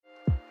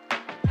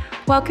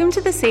Welcome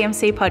to the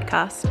CMC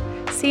podcast.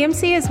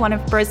 CMC is one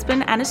of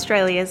Brisbane and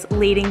Australia's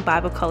leading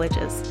Bible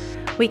colleges.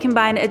 We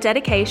combine a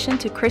dedication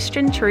to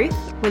Christian truth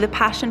with a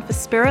passion for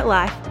spirit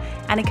life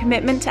and a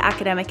commitment to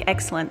academic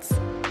excellence.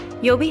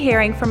 You'll be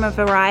hearing from a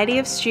variety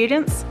of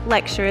students,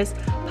 lecturers,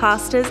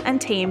 pastors, and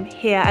team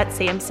here at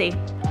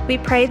CMC. We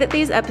pray that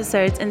these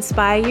episodes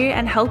inspire you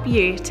and help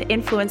you to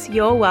influence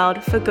your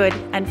world for good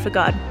and for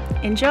God.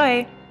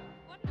 Enjoy!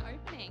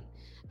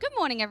 Good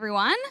morning,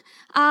 everyone.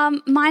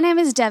 My name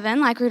is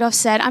Devon, like Rudolph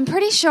said. I'm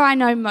pretty sure I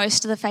know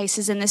most of the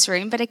faces in this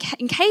room, but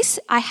in case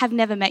I have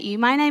never met you,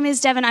 my name is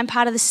Devon. I'm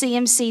part of the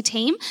CMC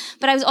team,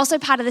 but I was also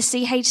part of the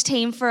CH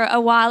team for a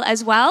while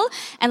as well,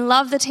 and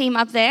love the team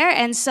up there.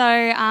 And so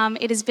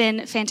it has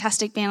been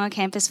fantastic being on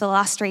campus for the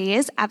last 3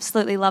 years.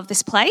 Absolutely love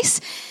this place.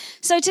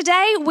 So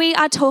today we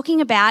are talking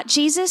about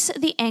Jesus,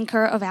 the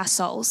anchor of our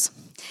souls.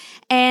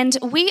 And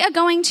we are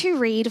going to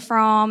read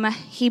from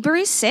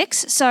Hebrews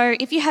 6. So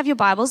if you have your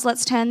Bibles,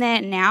 let's turn there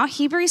now.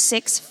 Hebrews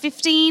 6,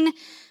 15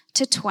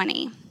 to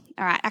 20.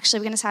 All right, actually,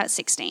 we're going to start at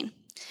 16.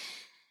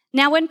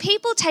 Now, when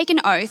people take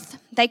an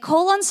oath, they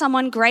call on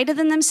someone greater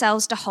than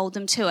themselves to hold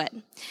them to it.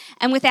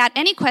 And without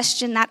any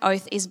question, that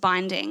oath is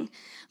binding.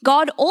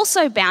 God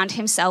also bound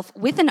himself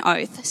with an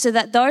oath so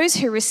that those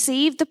who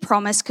received the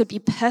promise could be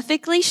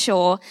perfectly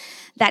sure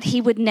that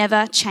he would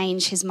never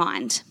change his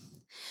mind.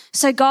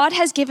 So God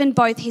has given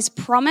both his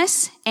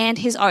promise and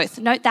his oath.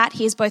 Note that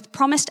he is both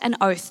promised and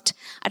oathed.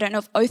 I don't know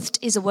if oathed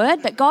is a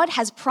word, but God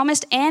has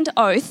promised and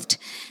oathed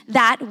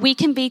that we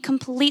can be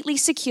completely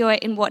secure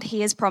in what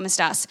he has promised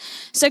us.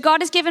 So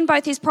God has given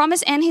both his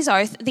promise and his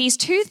oath. These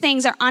two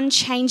things are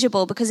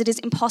unchangeable because it is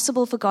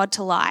impossible for God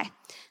to lie.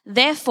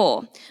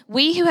 Therefore,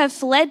 we who have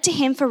fled to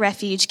him for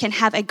refuge can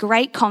have a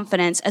great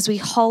confidence as we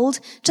hold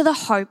to the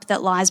hope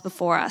that lies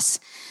before us.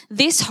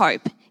 This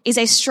hope is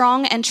a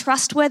strong and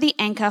trustworthy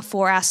anchor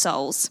for our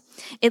souls.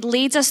 It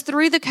leads us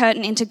through the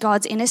curtain into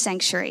God's inner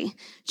sanctuary.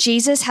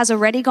 Jesus has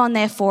already gone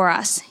there for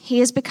us. He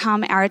has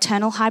become our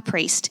eternal high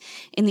priest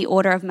in the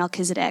order of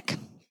Melchizedek.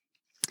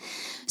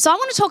 So I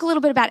want to talk a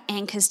little bit about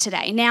anchors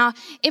today. Now,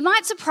 it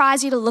might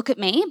surprise you to look at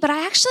me, but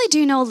I actually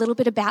do know a little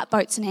bit about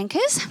boats and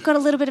anchors. I've got a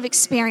little bit of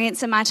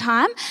experience in my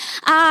time.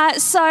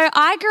 So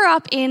I grew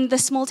up in the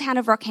small town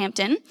of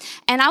Rockhampton,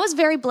 and I was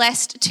very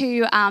blessed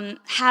to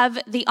have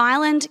the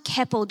island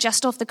Keppel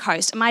just off the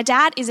coast. My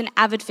dad is an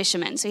avid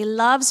fisherman, so he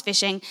loves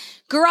fishing,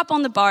 grew up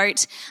on the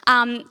boat.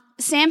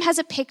 Sam has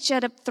a picture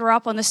to throw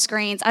up on the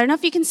screens. I don't know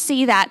if you can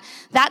see that.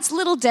 That's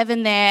little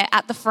Devon there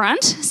at the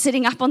front,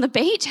 sitting up on the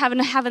beach, having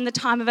the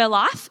time of her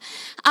life.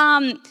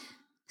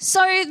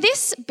 So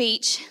this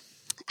beach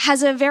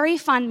has a very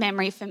fun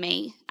memory for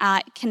me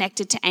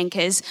connected to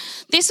anchors.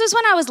 This was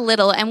when I was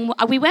little, and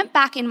we went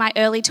back in my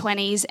early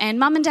 20s, and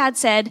Mum and Dad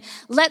said,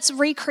 let's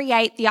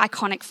recreate the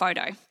iconic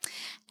photo.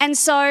 And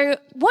so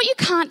what you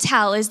can't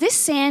tell is this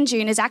sand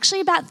dune is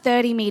actually about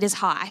 30 metres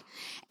high.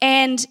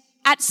 And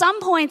at some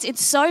points,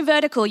 it's so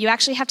vertical, you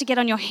actually have to get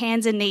on your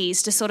hands and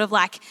knees to sort of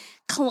like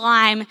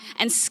climb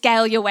and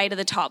scale your way to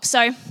the top.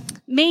 So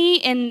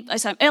early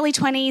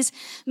 20s,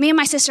 me and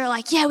my sister are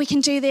like, yeah, we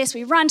can do this.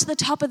 We run to the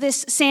top of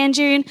this sand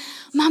dune.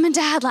 Mum and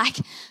Dad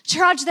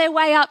trudge their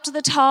way up to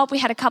the top. We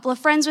had a couple of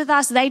friends with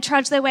us. They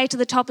trudge their way to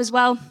the top as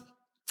well.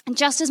 And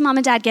just as Mum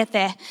and Dad get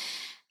there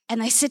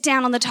and they sit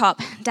down on the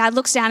top, Dad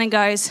looks down and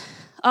goes,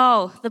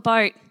 oh, the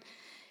boat,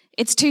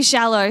 it's too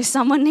shallow.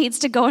 Someone needs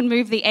to go and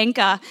move the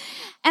anchor.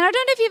 And I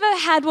don't know if you've ever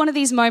had one of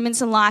these moments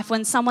in life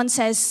when someone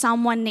says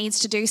someone needs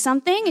to do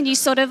something and you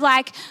sort of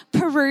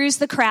peruse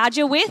the crowd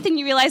you're with and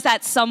you realize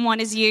that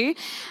someone is you.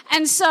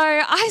 And so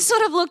I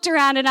sort of looked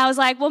around and I was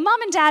like, well, Mum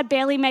and Dad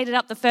barely made it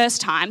up the first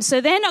time, so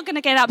they're not going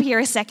to get up here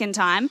a second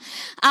time.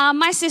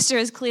 My sister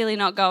is clearly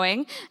not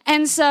going.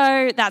 And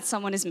so that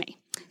someone is me.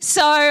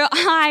 So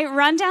I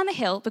run down the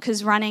hill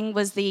because running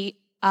was the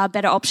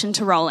better option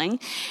to rolling.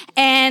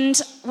 And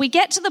we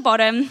get to the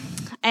bottom,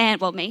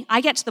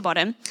 I get to the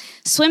bottom,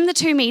 swim the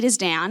 2 meters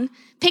down,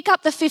 pick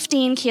up the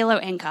 15-kilo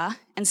anchor,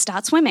 and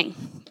start swimming.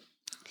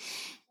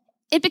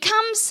 It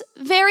becomes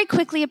very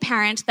quickly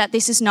apparent that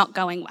this is not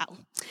going well.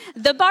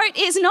 The boat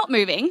is not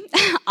moving.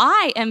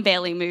 I am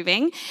barely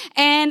moving.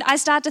 And I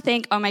start to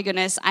think, oh my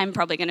goodness, I'm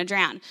probably going to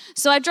drown.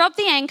 So I drop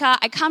the anchor,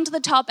 I come to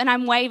the top and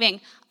I'm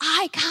waving.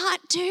 I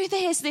can't do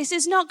this. This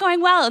is not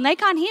going well. And they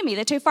can't hear me.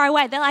 They're too far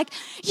away. They're like,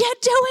 you're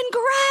doing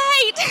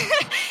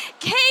great.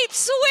 Keep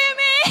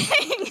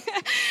swimming.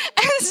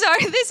 And so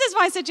this is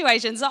my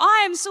situation. So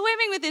I am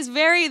swimming with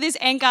this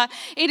anchor.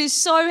 It is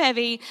so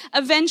heavy.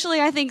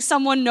 Eventually, I think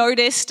someone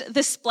noticed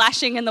the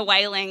splashing and the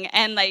wailing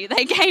and they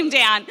came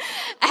down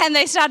and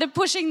they started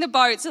pushing the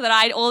boat so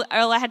that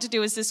all I had to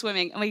do was just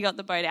swimming and we got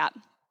the boat out.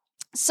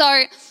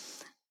 So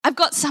I've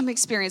got some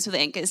experience with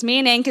anchors. Me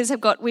and anchors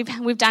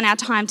we've done our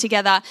time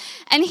together.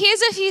 And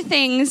here's a few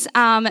things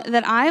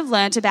that I've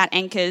learned about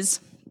anchors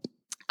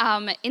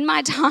in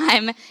my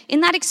time,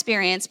 in that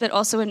experience, but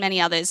also in many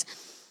others.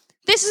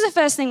 This is the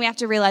first thing we have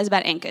to realize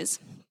about anchors.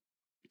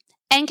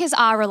 Anchors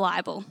are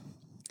reliable.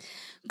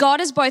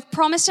 God has both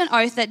promised an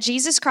oath that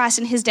Jesus Christ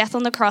and his death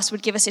on the cross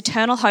would give us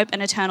eternal hope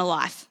and eternal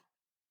life.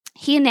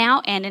 here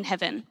now and in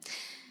heaven.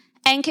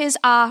 Anchors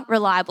are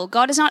reliable.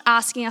 God is not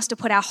asking us to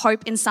put our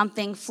hope in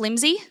something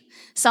flimsy,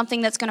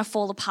 something that's going to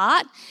fall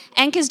apart.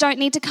 Anchors don't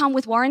need to come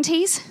with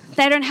warranties.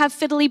 They don't have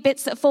fiddly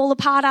bits that fall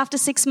apart after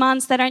 6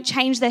 months. They don't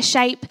change their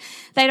shape.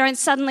 They don't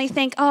suddenly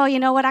think, oh, you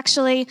know what,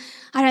 actually,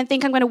 I don't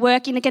think I'm going to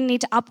work. You're going to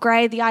need to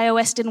upgrade. The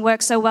iOS didn't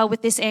work so well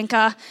with this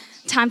anchor.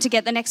 Time to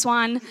get the next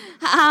one.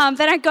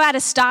 They don't go out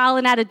of style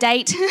and out of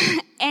date.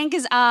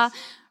 Anchors are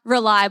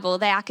reliable.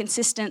 They are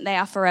consistent. They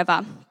are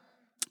forever.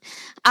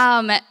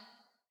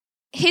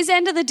 His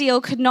end of the deal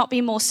could not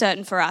be more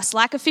certain for us.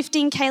 Like a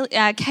 15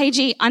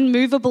 kg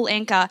unmovable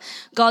anchor,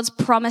 God's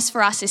promise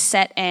for us is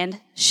set and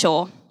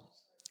sure.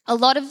 A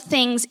lot of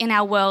things in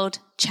our world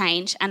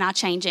change and are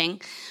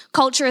changing.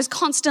 Culture is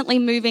constantly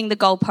moving the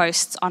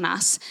goalposts on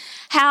us.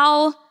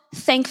 How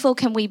thankful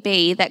can we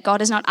be that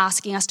God is not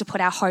asking us to put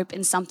our hope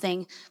in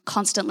something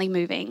constantly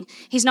moving?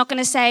 He's not going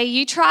to say,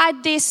 you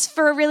tried this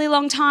for a really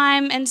long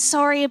time and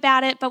sorry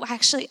about it, but I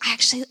changed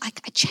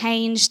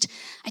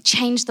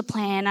the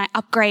plan. I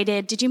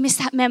upgraded. Did you miss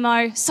that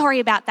memo?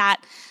 Sorry about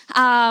that.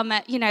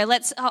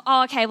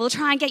 Okay, we'll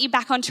try and get you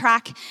back on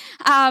track.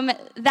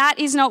 That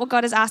is not what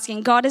God is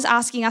asking. God is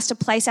asking us to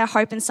place our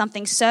hope in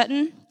something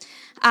certain,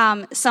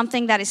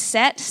 something that is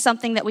set,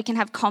 something that we can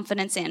have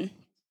confidence in.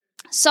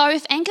 So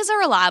if anchors are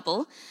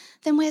reliable,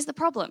 then where's the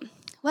problem?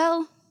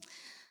 Well,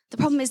 the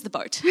problem is the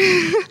boat.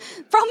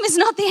 The problem is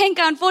not the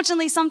anchor.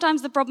 Unfortunately,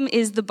 sometimes the problem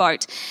is the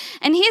boat.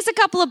 And here's a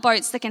couple of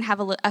boats that can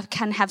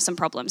have some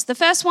problems. The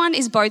first one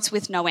is boats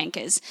with no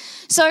anchors.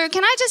 So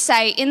can I just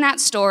say, in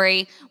that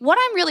story, what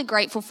I'm really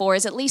grateful for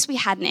is at least we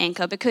had an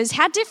anchor, because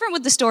how different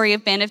would the story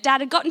have been if Dad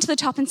had gotten to the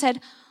top and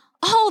said,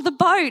 oh, the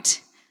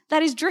boat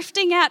that is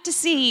drifting out to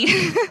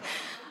sea.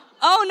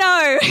 Oh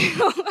no,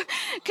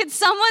 could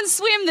someone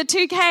swim the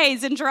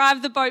 2Ks and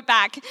drive the boat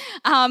back?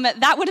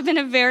 That would have been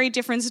a very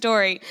different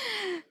story.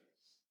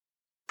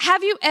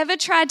 Have you ever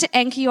tried to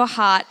anchor your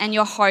heart and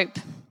your hope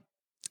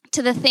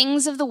to the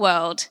things of the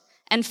world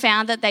and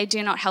found that they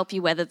do not help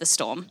you weather the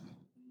storm?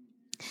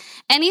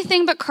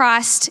 Anything but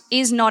Christ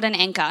is not an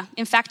anchor.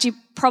 In fact, you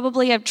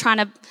probably are trying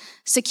to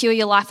secure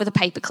your life with a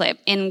paperclip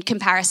in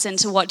comparison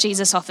to what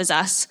Jesus offers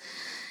us.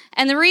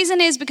 And the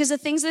reason is because the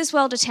things of this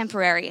world are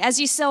temporary. As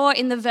you saw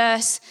in the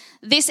verse,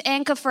 this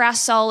anchor for our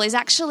soul is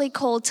actually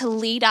called to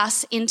lead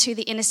us into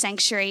the inner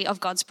sanctuary of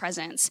God's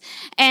presence.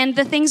 And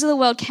the things of the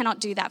world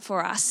cannot do that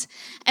for us.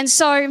 And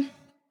so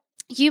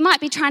you might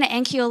be trying to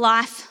anchor your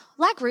life,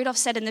 like Rudolph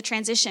said in the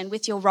transition,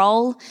 with your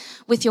role,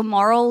 with your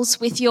morals,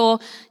 with your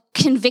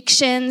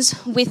convictions,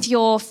 with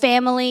your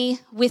family,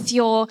 with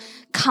your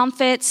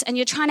comforts, and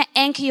you're trying to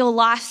anchor your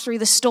life through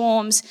the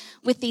storms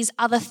with these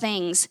other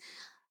things.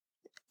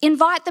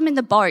 Invite them in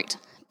the boat,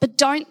 but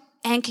don't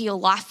anchor your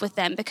life with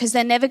them, because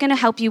they're never going to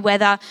help you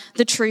weather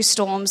the true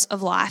storms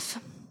of life.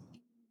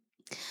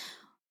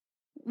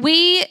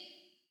 The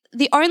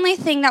only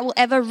thing that will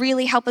ever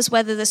really help us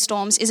weather the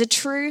storms is a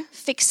true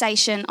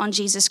fixation on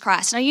Jesus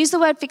Christ. And I use the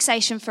word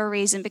fixation for a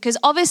reason, because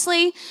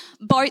obviously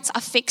boats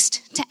are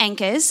fixed to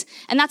anchors,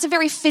 and that's a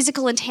very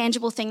physical and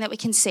tangible thing that we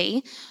can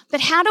see.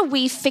 But how do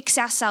we fix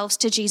ourselves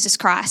to Jesus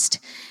Christ?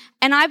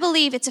 And I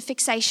believe it's a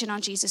fixation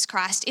on Jesus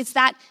Christ. It's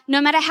that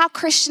no matter how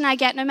Christian I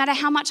get, no matter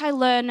how much I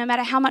learn, no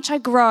matter how much I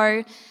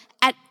grow,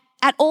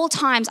 at all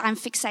times I'm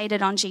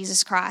fixated on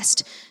Jesus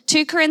Christ.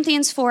 2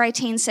 Corinthians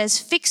 4:18 says,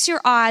 fix your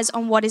eyes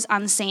on what is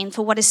unseen,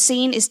 for what is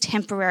seen is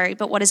temporary,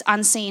 but what is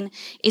unseen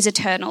is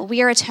eternal.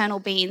 We are eternal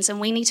beings, and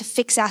we need to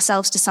fix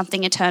ourselves to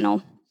something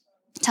eternal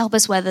to help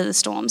us weather the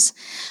storms.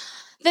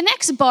 The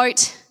next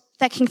boat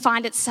that can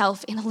find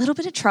itself in a little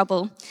bit of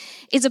trouble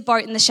is a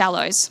boat in the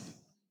shallows.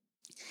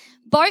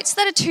 Boats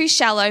that are too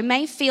shallow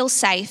may feel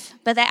safe,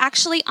 but they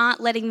actually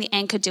aren't letting the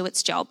anchor do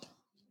its job.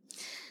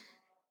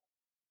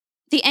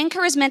 The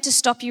anchor is meant to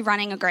stop you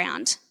running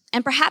aground.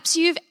 And perhaps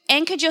you've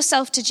anchored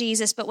yourself to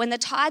Jesus, but when the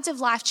tides of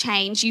life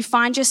change, you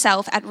find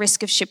yourself at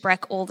risk of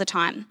shipwreck all the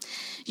time.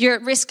 You're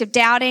at risk of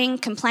doubting,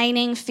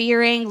 complaining,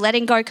 fearing,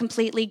 letting go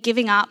completely,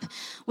 giving up.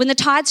 When the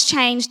tides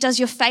change, does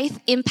your faith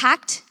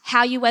impact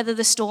how you weather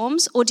the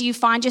storms, or do you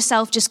find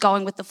yourself just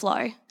going with the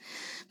flow?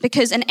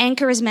 Because an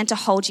anchor is meant to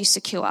hold you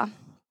secure.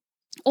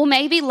 Or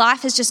maybe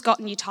life has just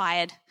gotten you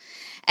tired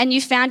and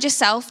you found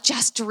yourself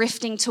just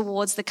drifting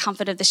towards the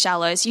comfort of the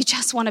shallows. You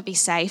just want to be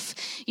safe.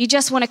 You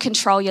just want to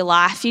control your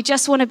life. You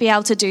just want to be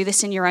able to do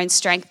this in your own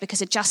strength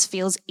because it just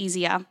feels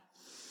easier.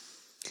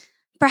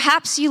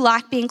 Perhaps you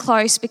like being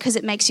close because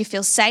it makes you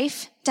feel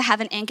safe to have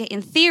an anchor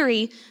in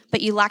theory,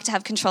 but you like to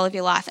have control of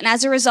your life. And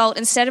as a result,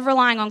 instead of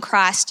relying on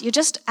Christ, you're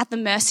just at the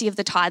mercy of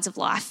the tides of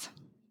life.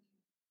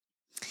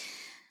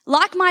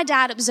 Like my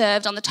dad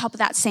observed on the top of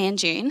that sand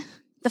dune,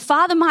 the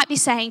Father might be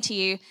saying to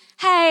you,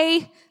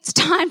 hey, it's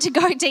time to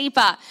go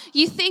deeper.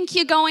 You think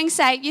you're going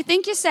safe, you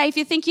think you're safe,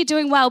 you think you're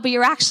doing well, but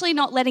you're actually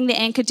not letting the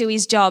anchor do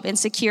his job in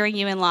securing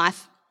you in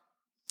life.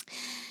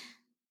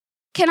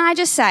 Can I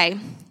just say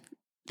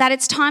that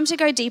it's time to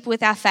go deeper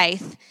with our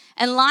faith?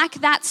 And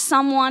like that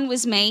someone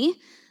was me,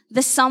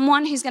 the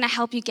someone who's going to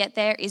help you get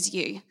there is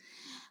you.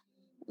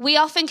 We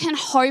often can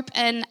hope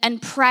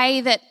and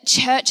pray that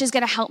church is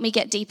going to help me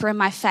get deeper in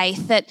my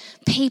faith, that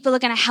people are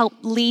going to help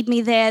lead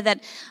me there,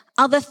 that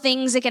other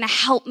things are going to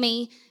help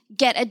me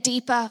get a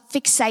deeper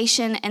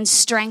fixation and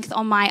strength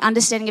on my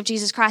understanding of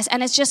Jesus Christ.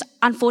 And it's just,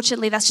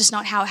 unfortunately, that's just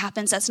not how it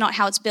happens. That's not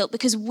how it's built,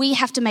 because we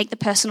have to make the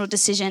personal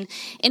decision.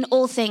 In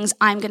all things,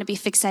 I'm going to be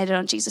fixated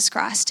on Jesus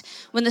Christ.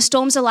 When the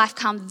storms of life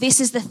come, this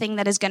is the thing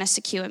that is going to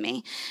secure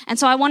me. And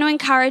so I want to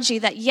encourage you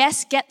that,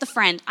 yes, get the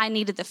friend. I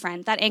needed the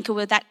friend. That anchor,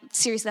 that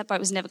boat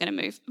was never going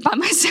to move by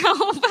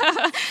myself.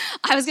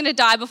 I was going to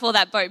die before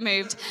that boat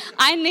moved.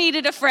 I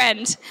needed a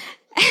friend.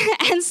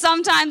 And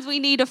sometimes we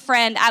need a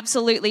friend,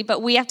 absolutely,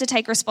 but we have to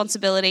take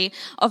responsibility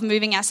of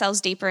moving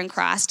ourselves deeper in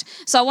Christ.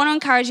 So I want to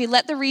encourage you,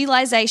 let the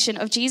realization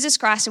of Jesus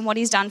Christ and what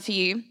he's done for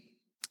you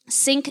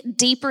sink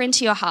deeper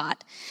into your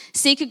heart.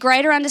 Seek a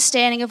greater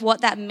understanding of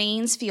what that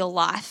means for your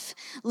life.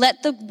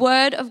 Let the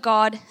word of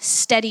God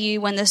steady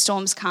you when the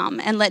storms come,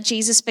 and let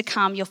Jesus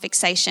become your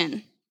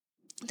fixation,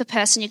 the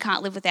person you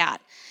can't live without.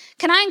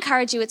 Can I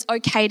encourage you, it's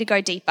okay to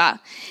go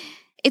deeper.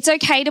 It's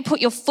okay to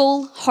put your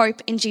full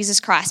hope in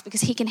Jesus Christ,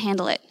 because he can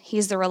handle it. He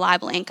is the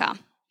reliable anchor.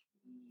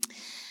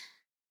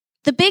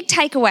 The big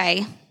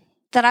takeaway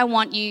that I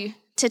want you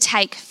to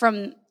take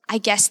from, I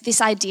guess, this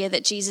idea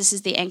that Jesus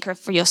is the anchor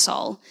for your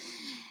soul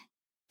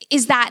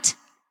is that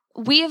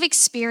we have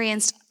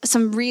experienced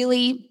some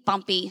really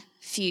bumpy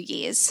few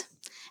years.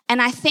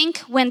 And I think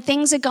when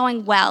things are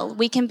going well,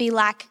 we can be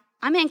like,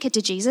 I'm anchored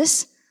to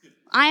Jesus.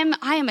 I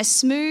am a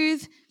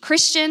smooth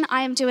Christian.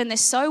 I am doing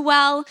this so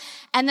well.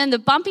 And then the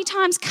bumpy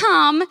times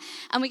come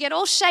and we get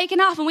all shaken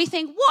up and we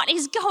think, what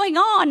is going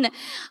on?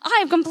 I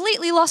have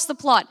completely lost the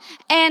plot.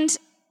 And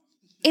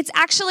it's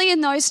actually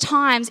in those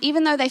times,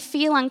 even though they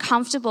feel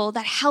uncomfortable,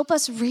 that help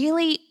us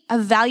really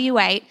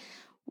evaluate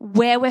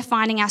where we're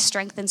finding our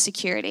strength and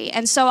security.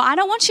 And so I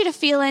don't want you to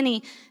feel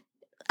any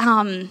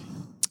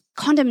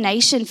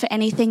condemnation for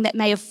anything that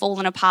may have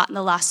fallen apart in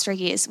the last 3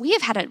 years. We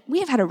have had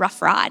a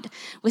rough ride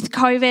with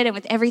COVID and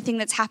with everything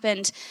that's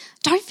happened.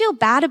 Don't feel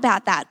bad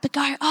about that, but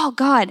go, oh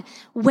God,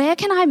 where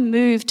can I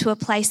move to a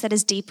place that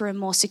is deeper and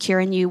more secure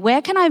in you?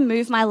 Where can I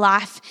move my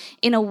life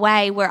in a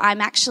way where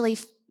I'm actually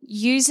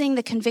using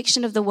the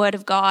conviction of the word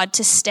of God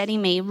to steady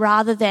me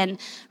rather than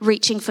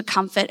reaching for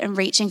comfort and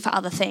reaching for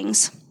other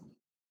things?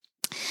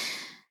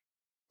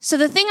 So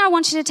the thing I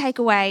want you to take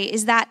away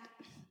is that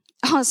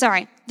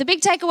the big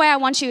takeaway I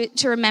want you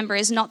to remember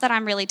is not that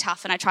I'm really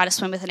tough and I try to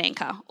swim with an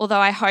anchor, although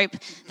I hope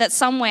that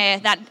somewhere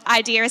that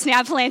idea is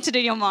now planted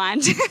in your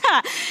mind.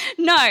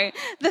 No,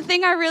 the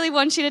thing I really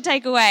want you to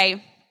take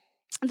away,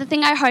 the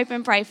thing I hope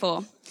and pray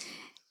for,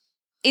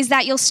 is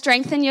that you'll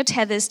strengthen your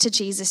tethers to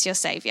Jesus, your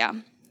Savior.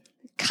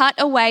 Cut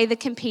away the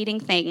competing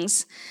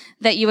things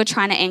that you are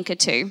trying to anchor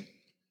to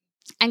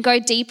and go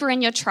deeper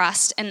in your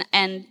trust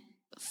and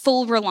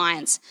full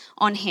reliance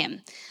on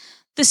him.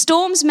 The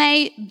storms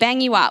may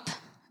bang you up,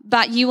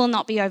 but you will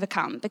not be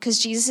overcome because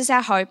Jesus is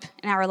our hope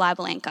and our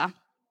reliable anchor.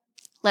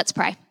 Let's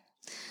pray.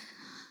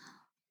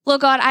 Lord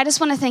God, I just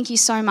want to thank you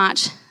so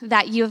much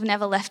that you have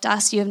never left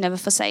us, you have never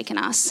forsaken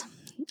us.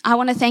 I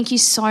want to thank you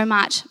so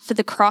much for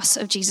the cross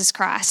of Jesus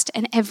Christ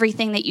and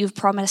everything that you've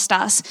promised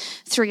us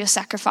through your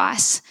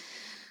sacrifice.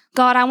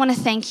 God, I want to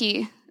thank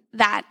you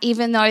that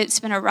even though it's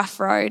been a rough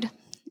road,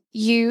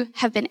 you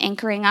have been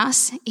anchoring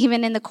us.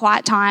 Even in the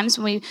quiet times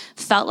when we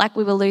felt like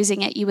we were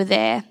losing it, you were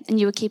there and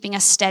you were keeping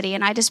us steady.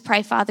 And I just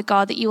pray, Father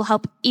God, that you will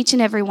help each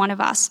and every one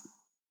of us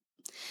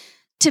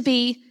to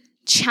be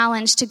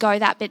challenged to go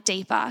that bit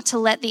deeper, to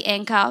let the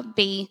anchor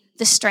be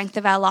the strength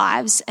of our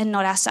lives and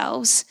not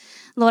ourselves.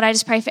 Lord, I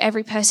just pray for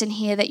every person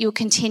here that you'll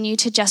continue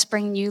to just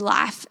bring new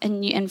life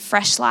and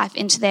fresh life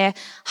into their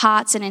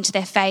hearts and into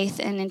their faith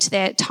and into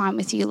their time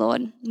with you,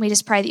 Lord. We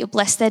just pray that you'll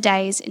bless their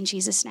days in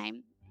Jesus'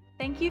 name.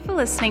 Thank you for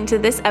listening to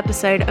this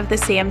episode of the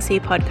CMC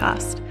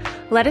podcast.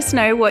 Let us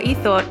know what you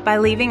thought by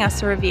leaving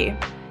us a review.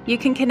 You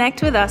can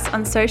connect with us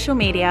on social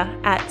media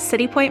at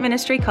City Point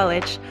Ministry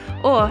College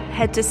or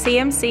head to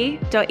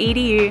cmc.edu.au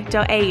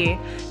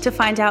to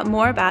find out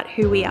more about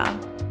who we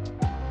are.